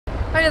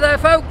Hiya there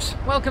folks,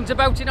 welcome to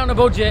Boating on a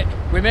Budget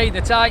with me,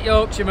 the tight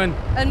Yorkshireman.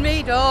 And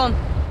me, Dawn.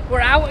 We're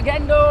out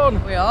again,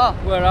 Dawn. We are.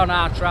 We're on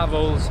our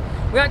travels.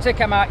 We actually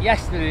came out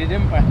yesterday,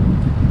 didn't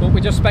we? But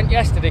we just spent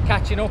yesterday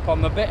catching up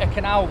on the bit of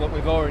canal that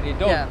we've already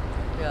done.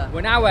 Yeah.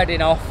 We're now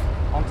heading off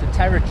onto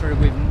territory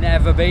we've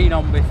never been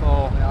on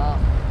before. We are.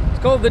 It's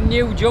called the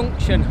New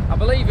Junction. I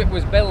believe it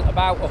was built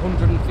about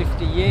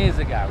 150 years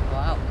ago.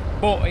 Wow.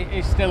 But it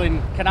is still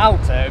in canal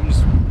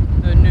terms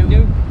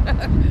New.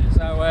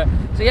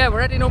 So yeah,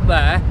 we're heading up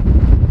there,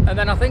 and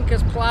then I think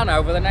as plan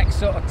over the next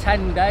sort of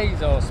 10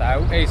 days or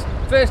so is,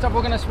 first off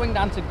we're going to swing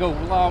down to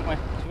Goole, aren't we?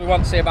 Because we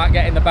want to see about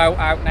getting the boat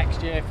out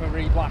next year for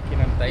re-blacking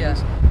and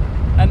things.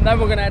 Yeah. And then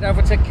we're going to head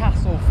over to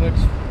Castleford,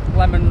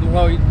 Lemon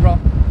Lloyd Rock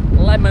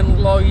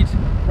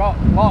Lock.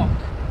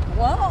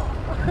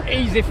 What?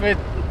 Easy for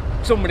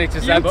somebody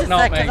to say, but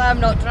not me. Because I'm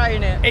not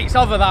trying it. It's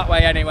over that way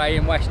anyway,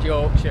 in West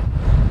Yorkshire.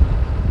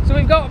 So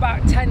we've got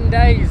about 10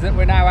 days that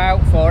we're now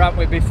out for, haven't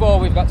we, before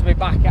we've got to be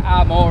back at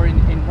our moor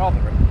in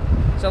Rotherham.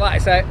 So like I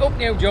say, up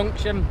New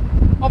Junction,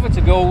 over to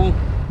Goole,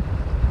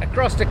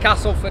 across to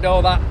Castleford,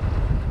 all that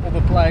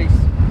other place,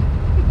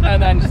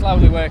 and then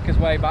slowly work his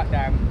way back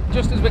down.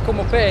 Just as we come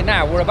up here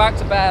now, we're about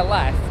to bear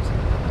left,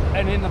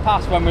 and in the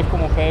past when we've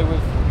come up here,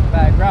 we've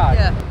bared right.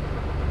 Yeah.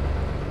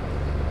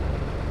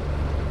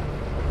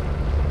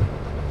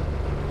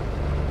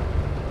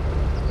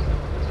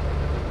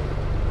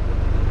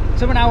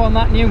 So we're now on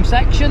that new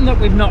section that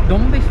we've not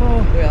done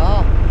before. We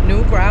are.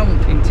 New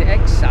ground. Isn't it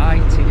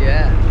exciting?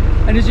 Yeah.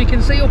 And as you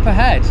can see up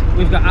ahead,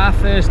 we've got our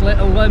first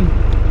little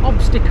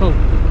obstacle.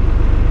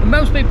 And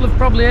most people have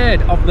probably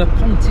heard of the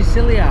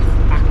Pontyciliath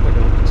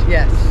Aqueduct.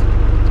 Yes.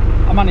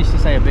 I managed to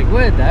say a big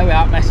word there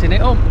without messing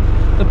it up.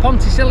 The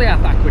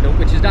Pontyciliath Aqueduct,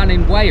 which is down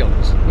in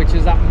Wales, which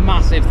is that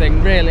massive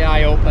thing, really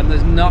high up, and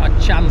there's not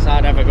a chance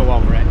I'd ever go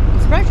over it. I'm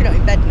surprised you're not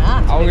in bed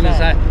now. I was going to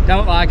say,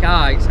 don't like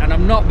heights, and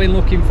I've not been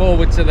looking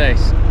forward to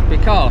this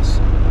because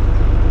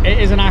it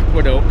is an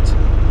aqueduct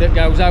that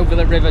goes over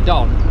the River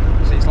Don.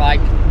 So it's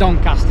like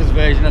Doncaster's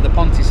version of the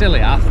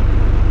Pontyciliath,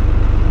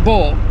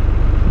 but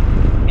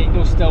it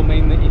does still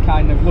mean that you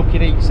kind of look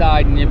at each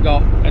side and you've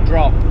got a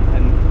drop,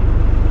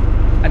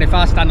 and if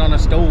I stand on a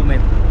stool, my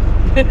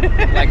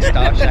legs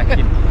start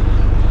shaking.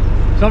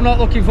 So I'm not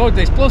looking forward to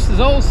this. Plus there's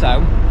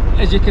also,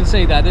 as you can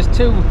see there's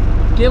two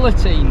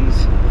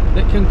guillotines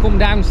that can come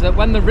down so that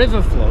when the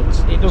river floods,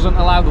 it doesn't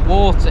allow the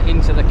water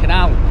into the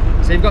canal.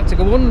 So you've got to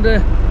go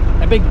under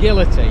a big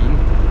guillotine,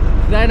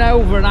 then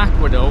over an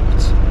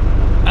aqueduct,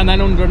 and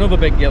then under another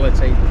big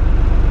guillotine.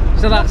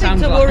 So that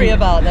sounds to like, worry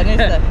about then, is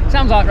there?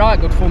 Sounds like right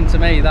good fun to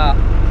me, that.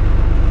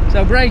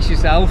 So brace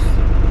yourself,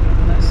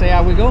 let's see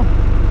how we go.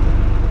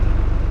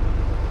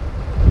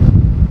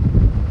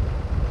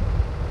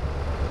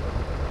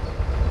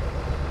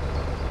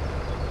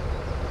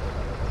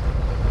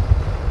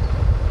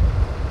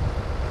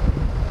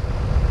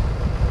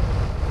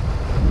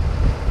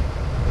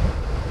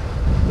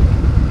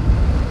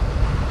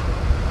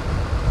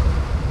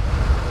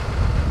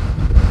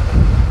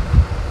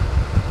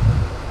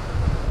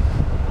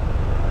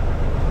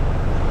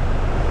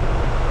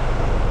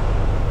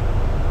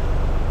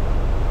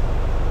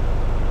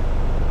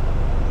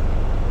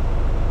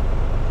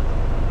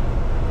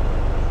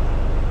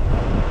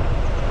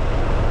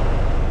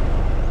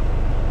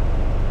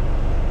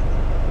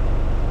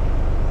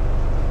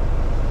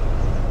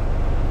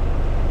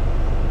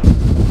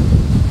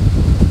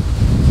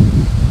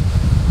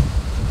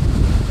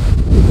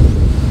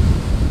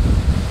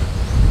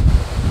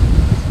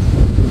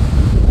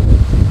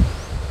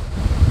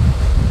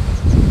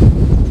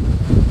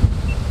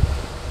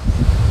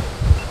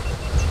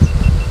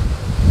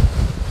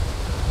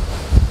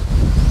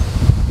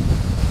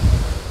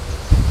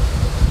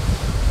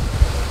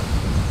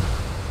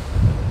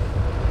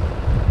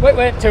 It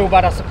weren't too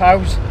bad, I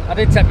suppose. I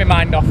did take my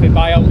mind off it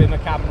by holding the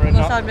camera and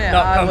not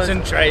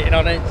concentrating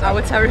on it. So. I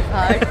was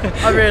terrified.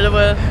 I really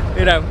were.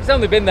 You know, it's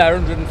only been there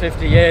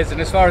 150 years,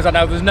 and as far as I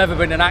know, there's never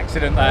been an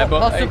accident there. What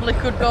but possibly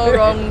could go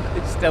wrong?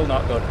 It's still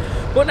not good.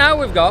 But now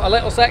we've got a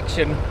little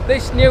section.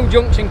 This New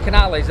Junction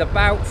Canal is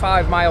about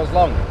 5 miles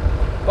long.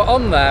 But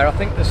on there, I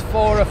think there's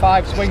 4 or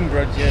 5 swing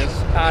bridges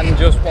and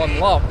just one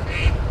lock.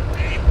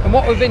 And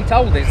what we've been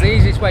told is the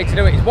easiest way to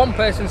do it is one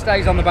person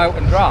stays on the boat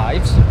and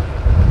drives.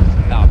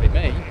 That'll be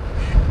me.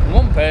 And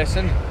one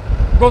person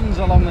runs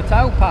along the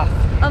towpath.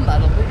 And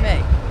that'll be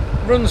me.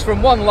 Runs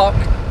from one lock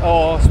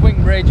or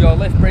swing bridge or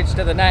lift bridge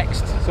to the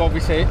next. So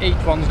obviously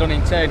each one's done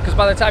in turn, because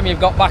by the time you've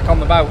got back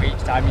on the boat each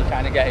time, you're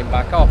kind of getting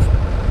back off.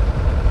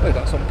 We've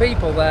got some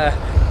people there.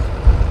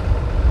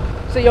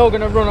 So you're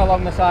going to run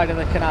along the side of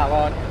the canal,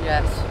 aren't you?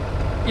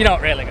 Yes. You're not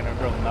really going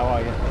to run though,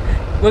 are you?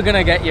 We're going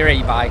to get your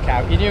e-bike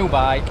out, your new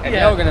bike, and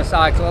you're going to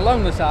cycle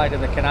along the side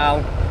of the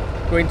canal,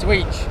 going to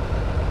each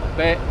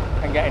bit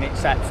and getting it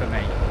set for me.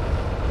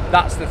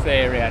 That's the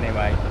theory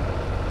anyway.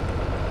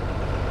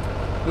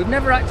 We've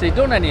never actually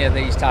done any of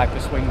these type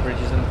of swing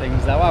bridges and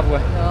things though, have we?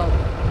 No.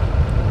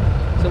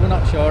 So we're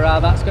not sure how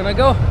that's going to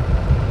go.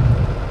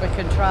 We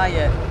can try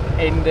it.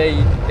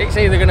 Indeed. It's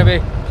either going to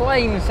be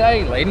plain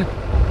sailing,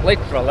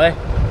 literally,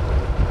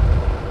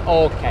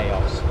 or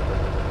chaos.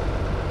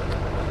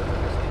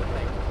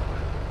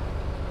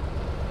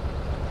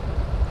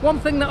 One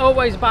thing that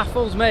always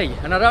baffles me,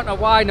 and I don't know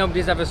why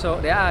nobody's ever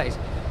sorted it out, is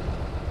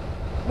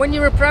when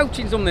you're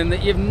approaching something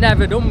that you've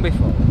never done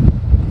before,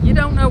 you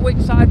don't know which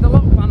side the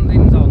lock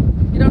landing's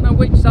on. You don't know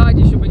which side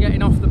you should be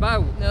getting off the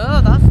boat.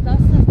 No, that's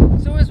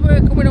it. So as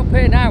we're coming up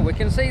here now, we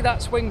can see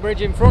that swing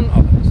bridge in front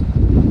of us.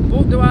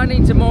 But do I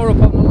need to moor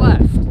up on the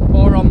left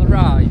or on the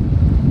right?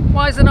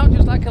 Why is there not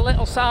just like a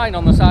little sign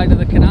on the side of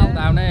the canal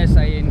down here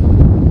saying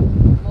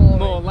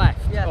more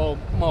left or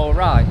more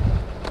right?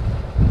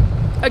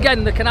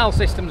 Again, the canal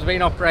system's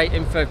been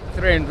operating for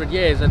 300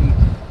 years and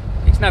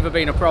it's never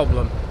been a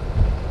problem.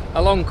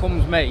 Along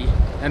comes me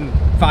and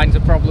finds a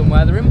problem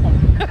where there isn't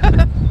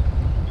one.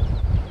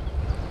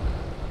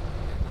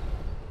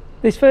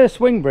 This first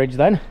swing bridge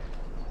then,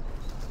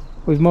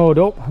 we've moored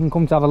up and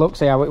come to have a look,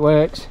 see how it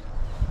works.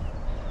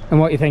 And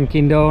what you're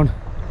thinking, Dawn?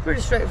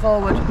 Pretty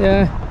straightforward.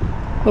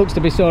 Yeah, looks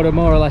to be sort of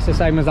more or less the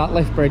same as that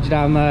lift bridge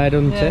down there,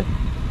 doesn't it?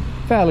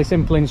 Fairly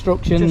simple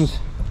instructions,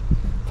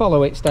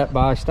 follow it step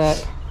by step.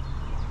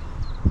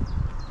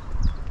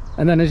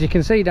 And then as you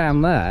can see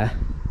down there,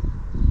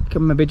 you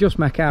can maybe just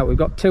make out we've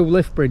got 2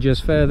 lift bridges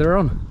further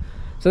on.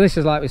 So this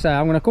is like we say,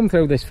 I'm going to come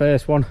through this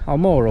first one, I'll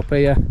moor up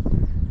here,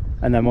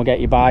 and then we'll get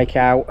your bike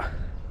out.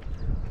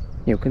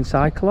 You can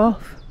cycle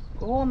off.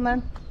 Go on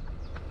then.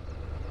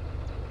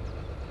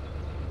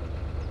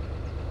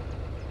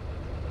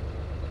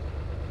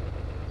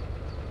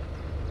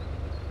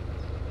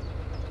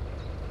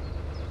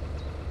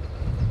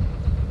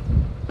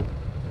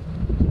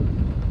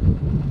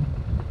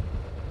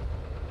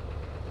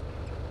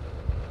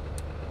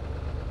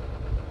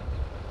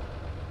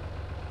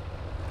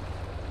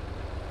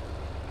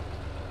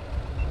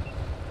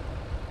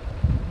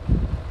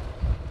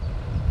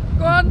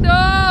 Go on,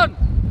 Dawn!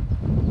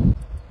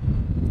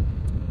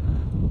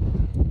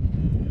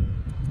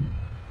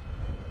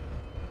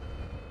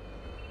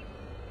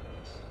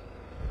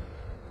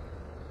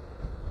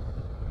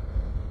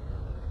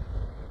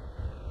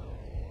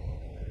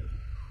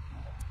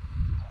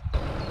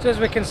 So as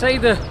we can see,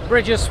 the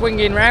bridge is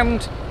swinging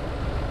round.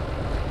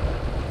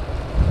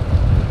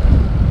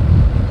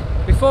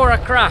 Before I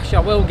crash,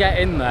 I will get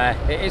in there.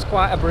 It is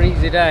quite a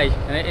breezy day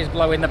and it is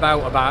blowing the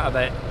boat about a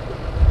bit.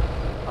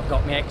 I've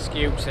got my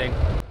excusing.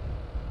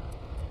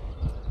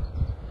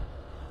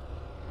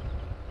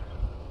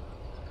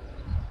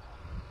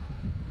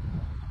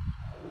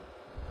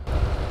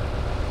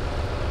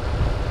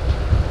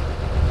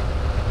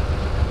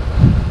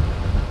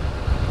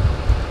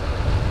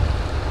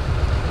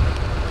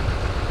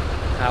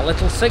 A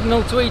little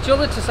signal to each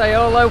other to say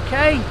all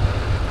okay.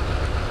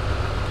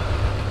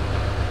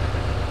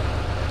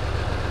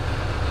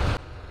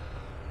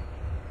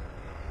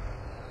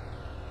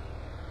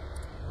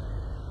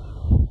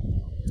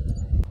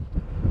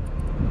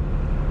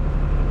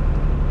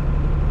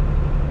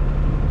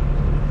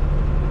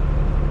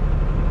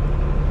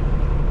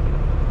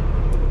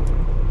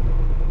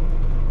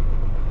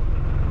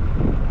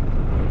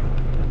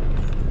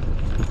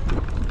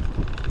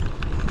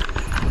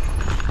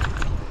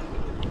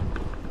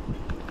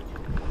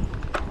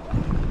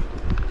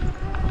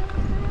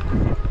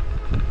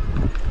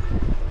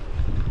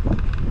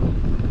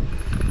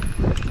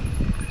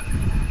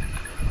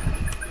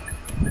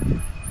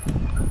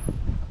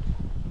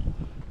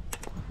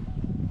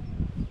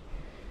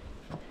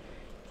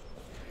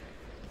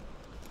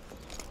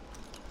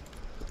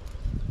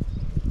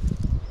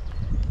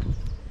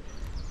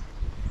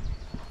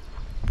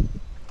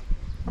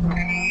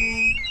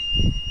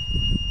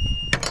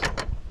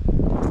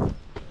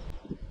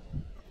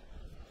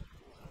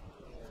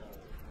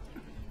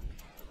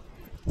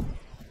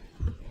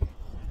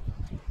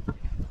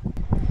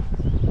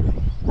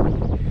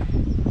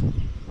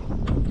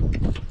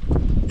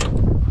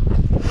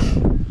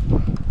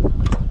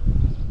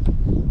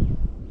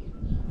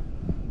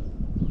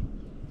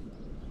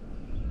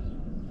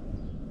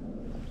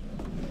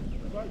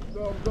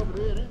 Storms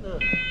over here, isn't there?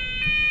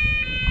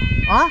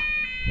 Huh?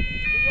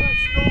 There's right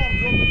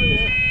storms over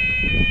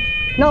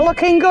there. Not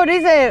looking good,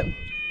 is it?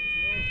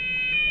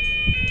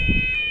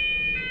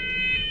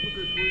 Look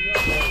at going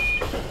that way.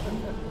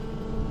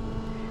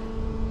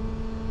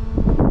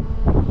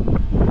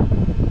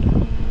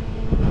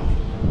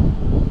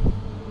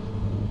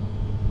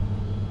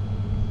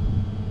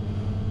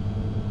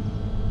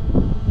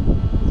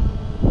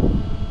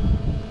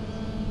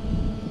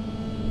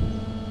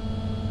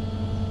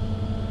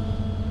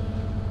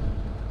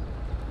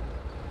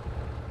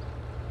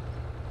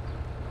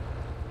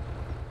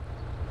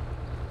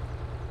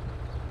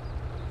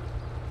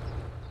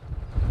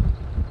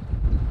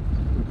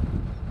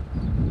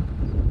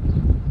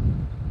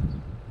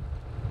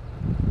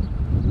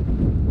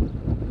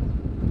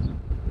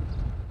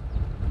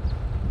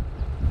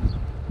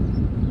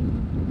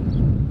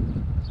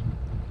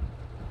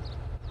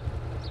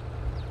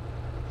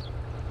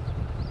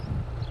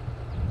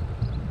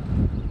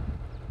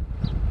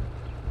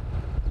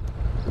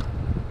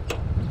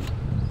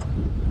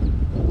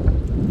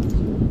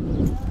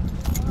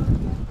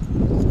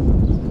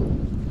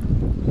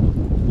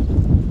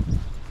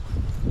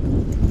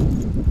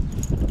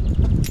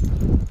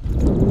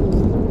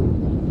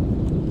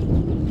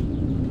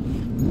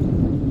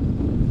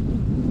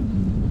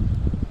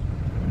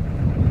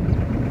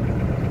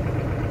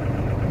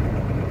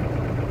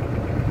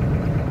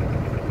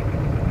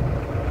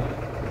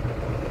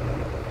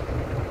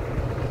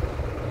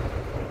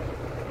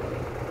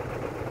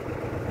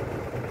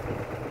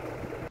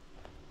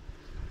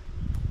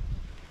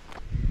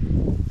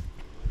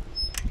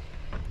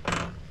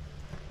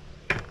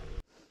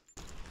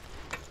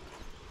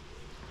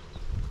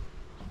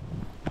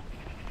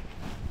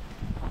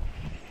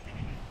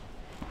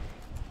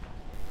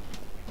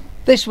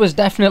 This was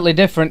definitely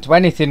different to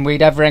anything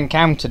we'd ever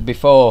encountered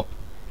before.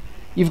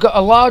 You've got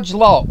a large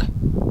lock,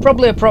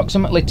 probably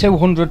approximately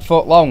 200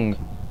 foot long,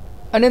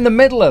 and in the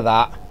middle of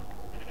that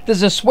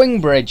there's a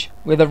swing bridge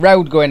with a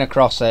road going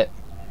across it.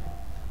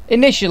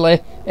 Initially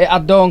it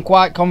had Dawn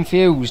quite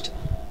confused,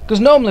 because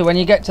normally when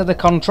you get to the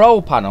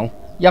control panel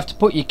you have to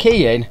put your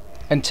key in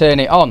and turn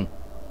it on.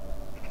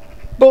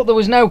 But there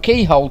was no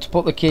keyhole to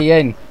put the key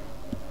in.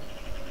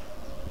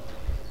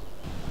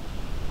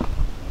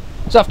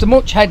 So after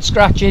much head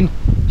scratching,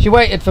 she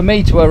waited for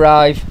me to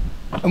arrive,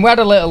 and we had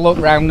a little look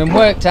round and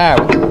worked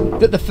out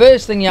that the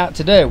first thing you had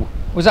to do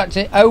was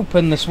actually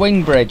open the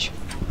swing bridge.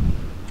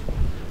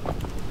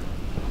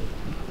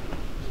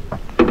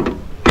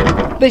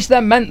 This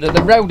then meant that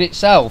the road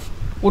itself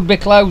would be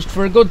closed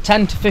for a good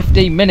 10 to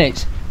 15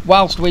 minutes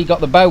whilst we got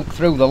the boat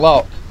through the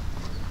lock.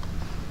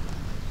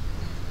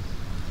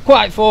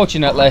 Quite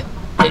fortunately,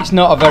 it's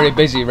not a very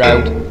busy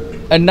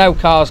road, and no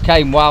cars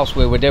came whilst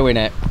we were doing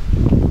it.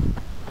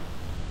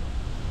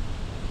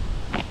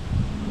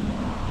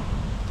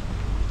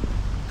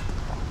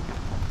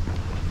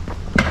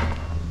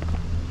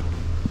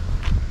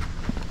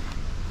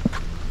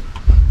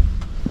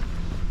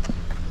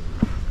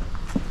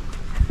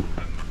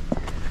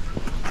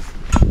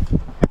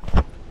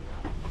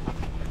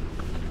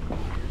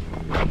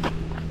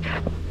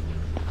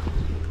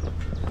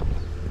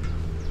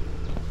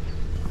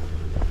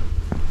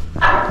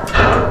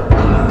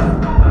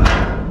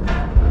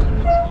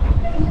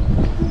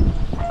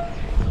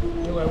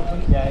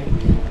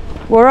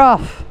 We're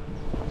off.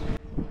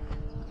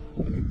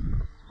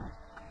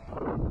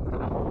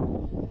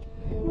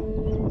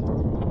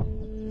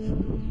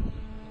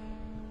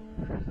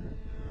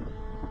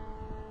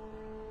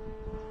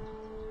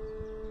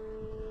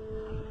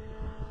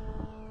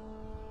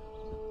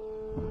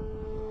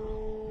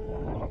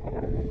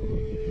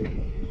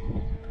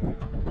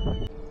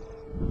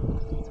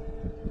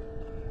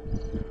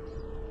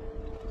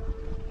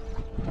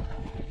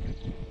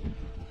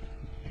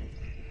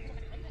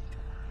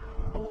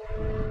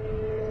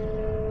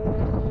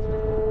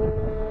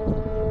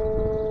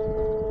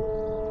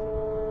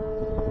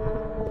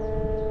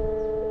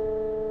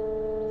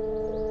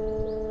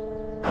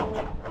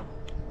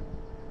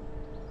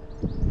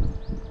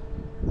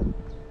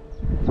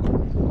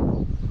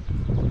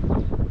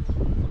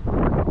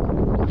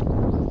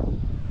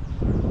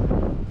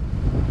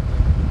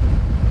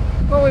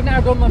 Well, we've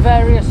now done the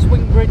various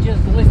swing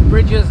bridges, lift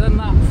bridges, and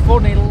that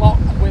funny lock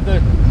with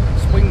a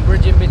swing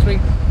bridge in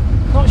between.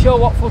 Not sure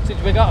what footage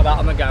we got of that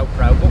on the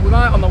GoPro, but we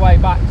might on the way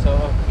back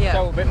sort of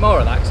show a bit more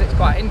of that, because it's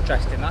quite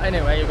interesting that.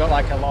 Anyway, you've got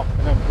like a lock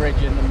and a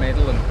bridge in the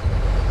middle, and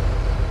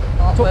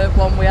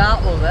One way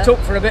out, was it? took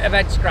for a bit of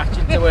head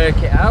scratching to work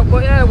it out,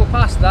 but yeah, we're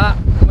past that.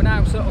 We're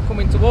now sort of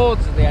coming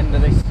towards the end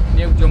of this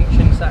new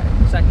junction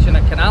section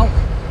of canal.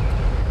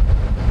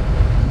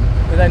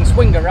 We then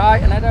swing a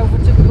right and head over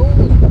to the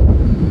goal.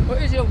 But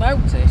as you'll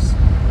notice,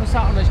 we're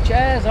sat on those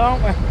chairs,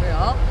 aren't we? We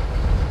are.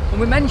 And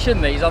we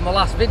mentioned these on the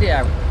last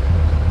video,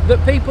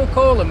 that people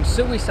call them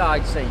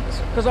suicide seats,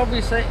 because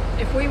obviously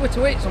if we were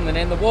to hit something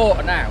in the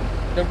water now,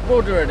 the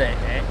rudder would hit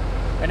it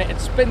and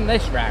it'd spin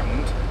this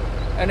round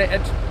and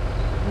it'd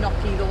Knock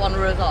either one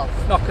of us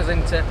off. knock us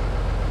into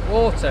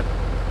water.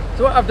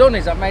 So what I've done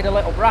is I've made a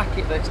little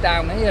bracket that's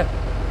down here,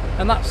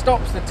 and that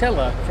stops the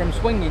tiller from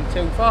swinging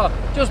too far.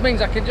 Just means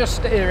I can just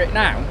steer it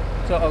now,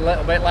 sort of a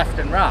little bit left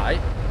and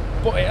right,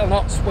 but it'll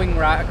not swing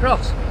right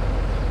across.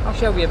 I'll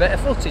show you a bit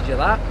of footage of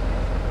that.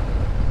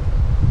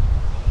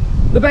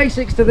 The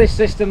basics to this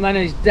system then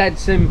is dead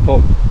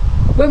simple.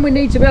 When we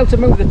need to be able to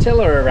move the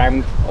tiller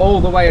around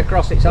all the way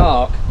across its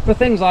arc, for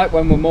things like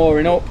when we're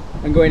mooring up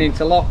and going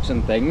into locks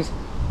and things,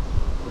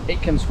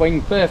 it can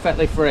swing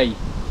perfectly free.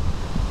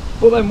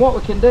 But then what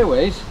we can do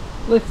is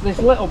lift this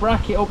little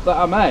bracket up that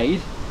I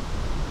made,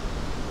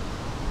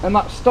 and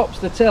that stops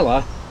the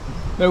tiller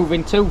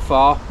moving too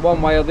far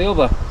one way or the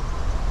other.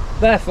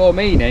 Therefore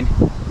meaning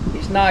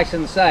it's nice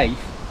and safe,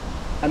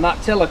 and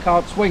that tiller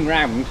can't swing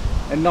round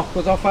and knock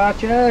us off our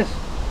chairs.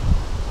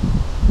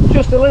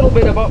 Just a little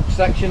bit of box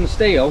section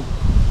steel,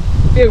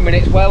 a few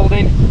minutes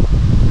welding,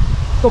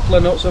 a couple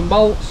of nuts and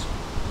bolts,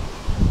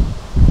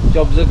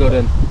 job's a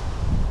good one.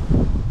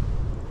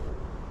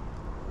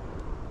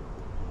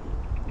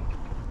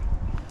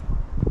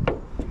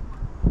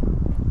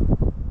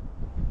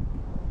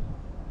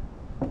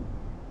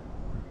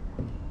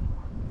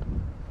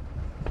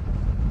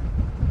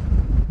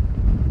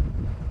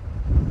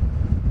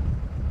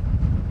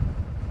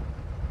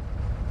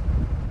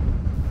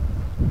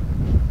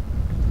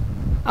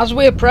 As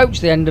we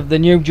approach the end of the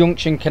new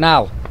Junction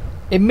Canal,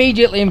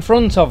 immediately in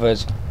front of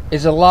us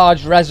is a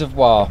large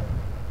reservoir.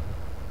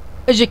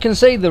 As you can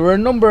see, there were a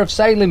number of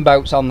sailing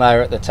boats on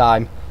there at the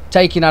time,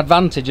 taking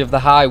advantage of the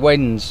high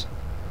winds.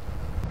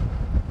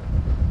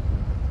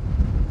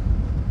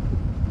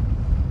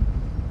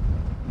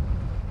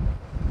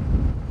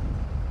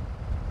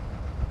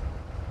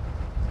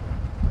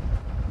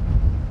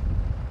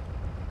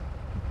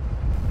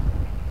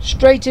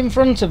 Straight in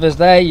front of us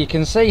there you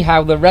can see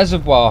how the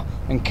reservoir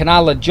and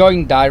canal are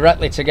joined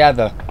directly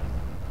together.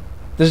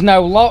 There's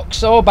no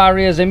locks or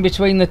barriers in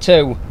between the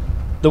two.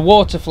 The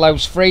water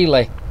flows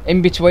freely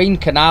in between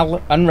canal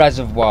and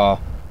reservoir.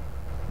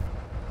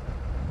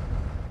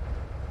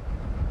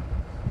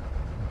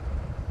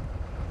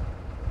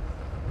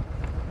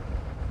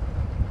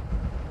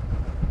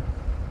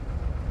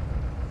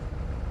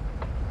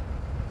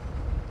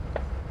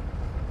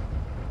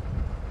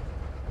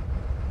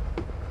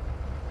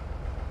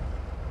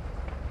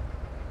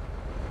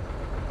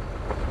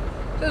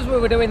 As we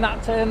were doing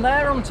that turn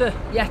there onto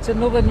yet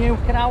another new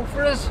canal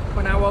for us,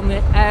 we're now on the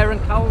Ayr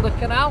and Calder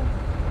Canal.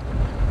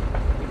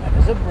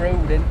 There's a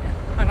brood, didn't you?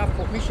 And I've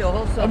put my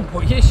shorts on. And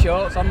put your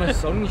shorts on, the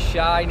sun's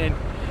shining.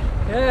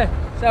 Yeah,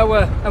 so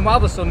and while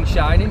the sun's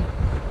shining,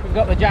 we've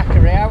got the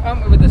jackery out,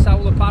 haven't we, with the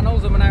solar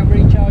panels, and we're now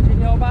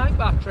recharging your bike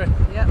battery.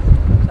 Yep.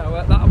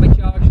 So that'll be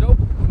charged up.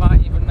 We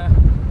might even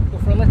go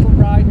for a little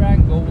ride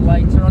round Gould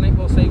later on it.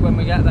 We'll see when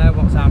we get there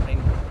what's happening.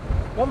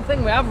 One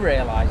thing we have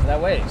realised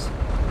though is,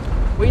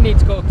 we need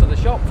to go to the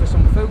shop for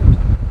some food,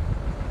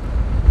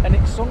 and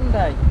it's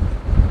Sunday,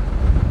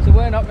 so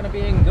we're not going to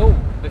be in Gould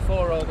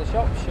before all the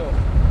shops shut.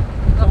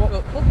 So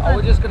what,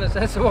 we're just going to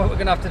say, so what we're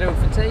going to have to do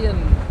for tea and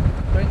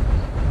drink,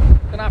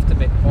 going to have to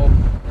be pub.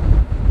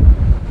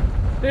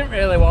 Didn't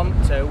really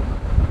want to.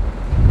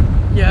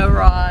 Yeah,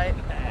 right.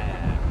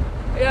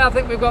 Yeah, I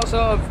think we've got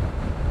sort of,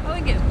 I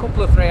think it's a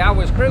couple of 3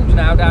 hours cruise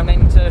now down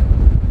into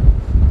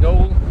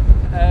Gould,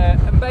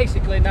 and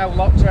basically no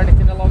locks or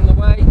anything along the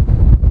way.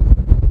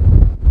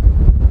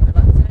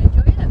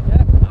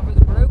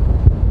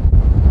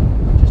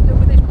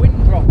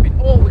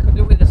 Or we could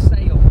do with a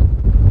sail.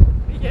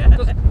 Yeah.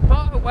 Because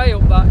part of the way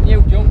up that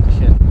new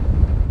junction,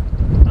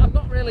 I'm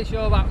not really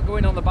sure that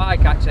going on the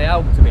bike actually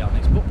helped, to be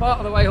honest, but part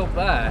of the way up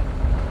there,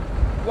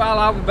 while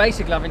I was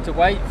basically having to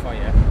wait for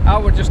you, I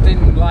was just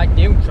in like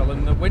neutral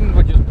and the wind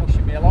was just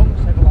pushing me along,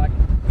 so like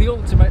the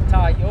ultimate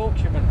tight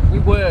Yorkshireman. We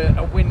were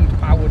a wind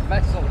powered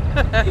vessel.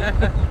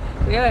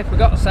 Yeah, if we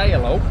got a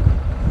sail up,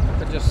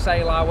 we could just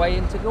sail our way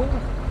into Gould.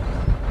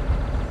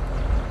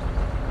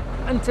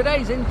 And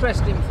today's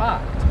interesting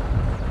fact,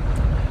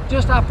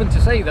 just happened to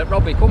see that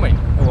Robbie Cumming,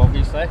 who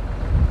obviously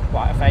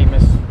quite a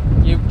famous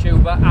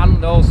YouTuber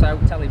and also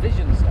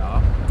television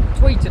star,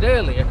 tweeted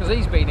earlier because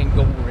he's been in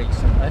Gould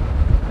recently,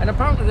 and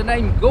apparently the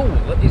name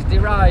Gould is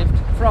derived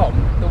from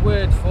the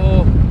word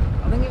for,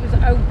 I think it was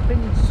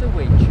open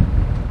sewage.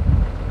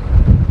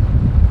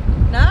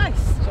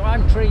 Nice. So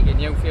I'm treating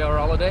you for your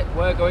holiday.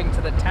 We're going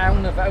to the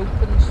town of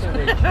open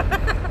sewage.